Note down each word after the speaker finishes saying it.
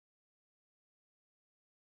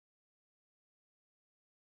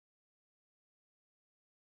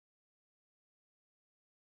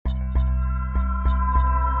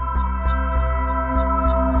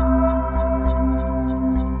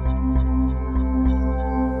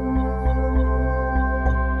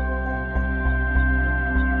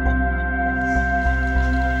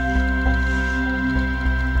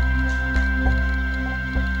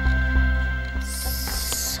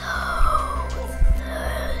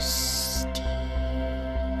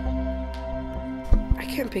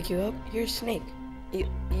can't pick you up. You're a snake.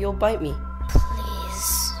 You'll bite me.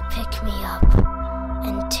 Please pick me up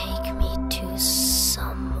and take me to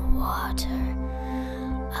some water.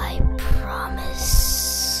 I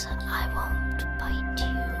promise I won't bite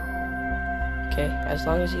you. Okay, as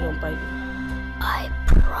long as you don't bite me. I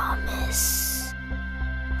promise.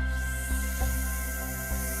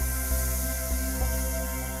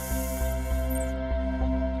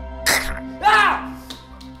 Ah!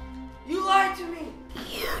 You lied to me!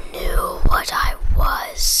 You knew what I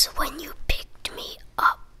was when you picked me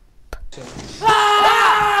up.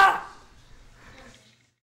 Ah!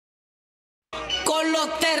 Con los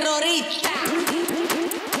terroristas.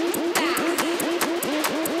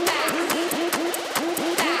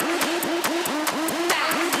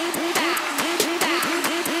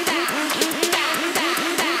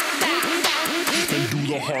 They do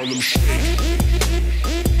the Harlem Shake.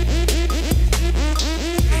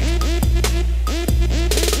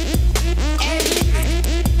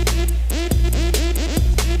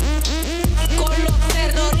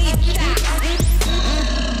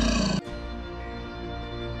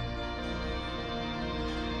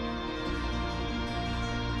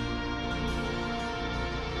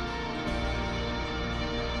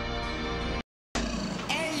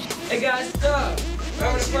 Hey guys, what's up? We're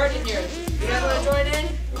having a party here. You guys want to join in?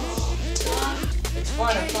 It's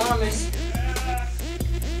fun, I promise.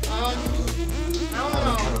 I don't know.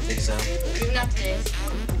 I don't think so. Maybe not today.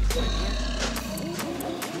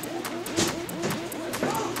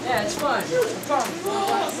 Yeah, it's fun. I promise.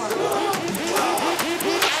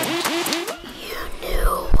 You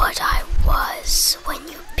knew what I was when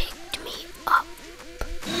you picked me up.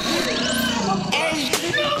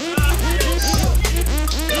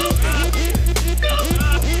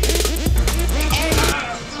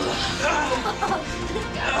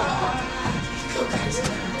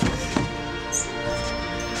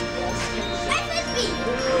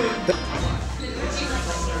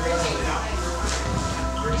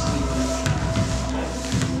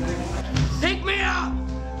 Pick me up!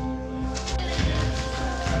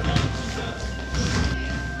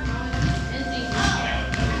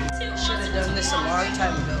 Should have done this a long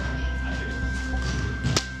time ago.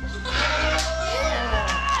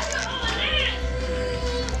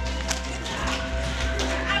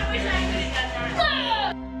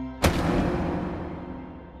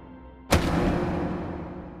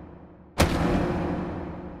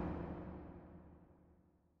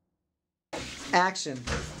 Action.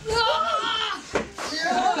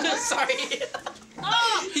 Sorry.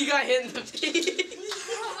 He got hit in the feet.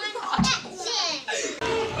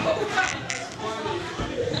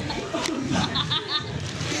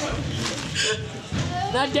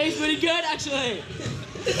 That day's pretty good, actually.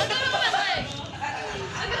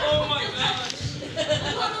 Oh my gosh.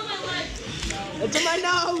 It's in my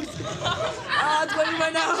nose. Oh, it's going in my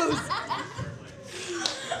nose.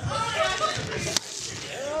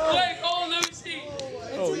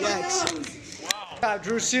 Oh, yikes. Wow.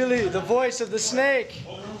 Drew Seeley, the voice of the snake.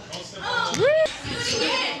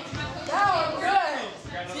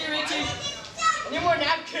 Any more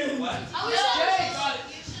napkins?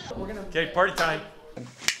 Okay, party time.